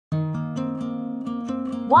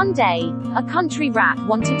One day, a country rat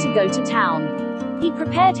wanted to go to town. He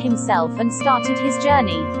prepared himself and started his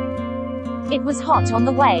journey. It was hot on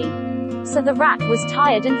the way, so the rat was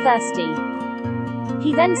tired and thirsty.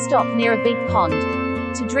 He then stopped near a big pond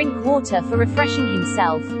to drink water for refreshing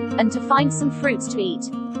himself, and to find some fruits to eat.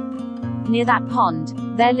 Near that pond,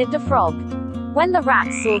 there lived a frog. When the rat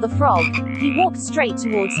saw the frog, he walked straight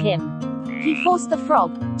towards him. He forced the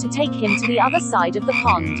frog to take him to the other side of the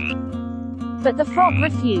pond. But the frog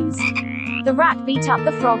refused. The rat beat up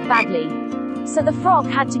the frog badly. So the frog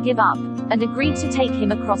had to give up, and agreed to take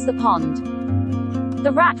him across the pond.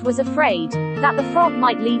 The rat was afraid that the frog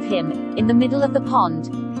might leave him in the middle of the pond,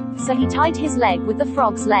 so he tied his leg with the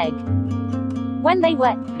frog's leg. When they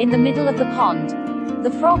were in the middle of the pond,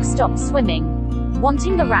 the frog stopped swimming,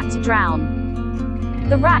 wanting the rat to drown.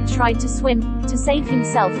 The rat tried to swim to save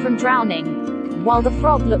himself from drowning, while the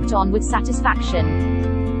frog looked on with satisfaction.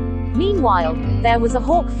 Meanwhile, there was a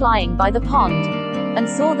hawk flying by the pond, and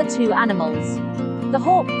saw the two animals. The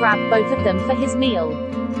hawk grabbed both of them for his meal.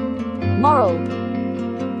 Moral: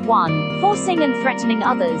 1. Forcing and threatening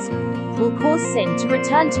others will cause sin to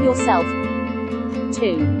return to yourself.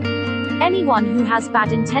 2. Anyone who has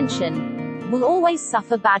bad intention will always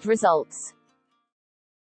suffer bad results.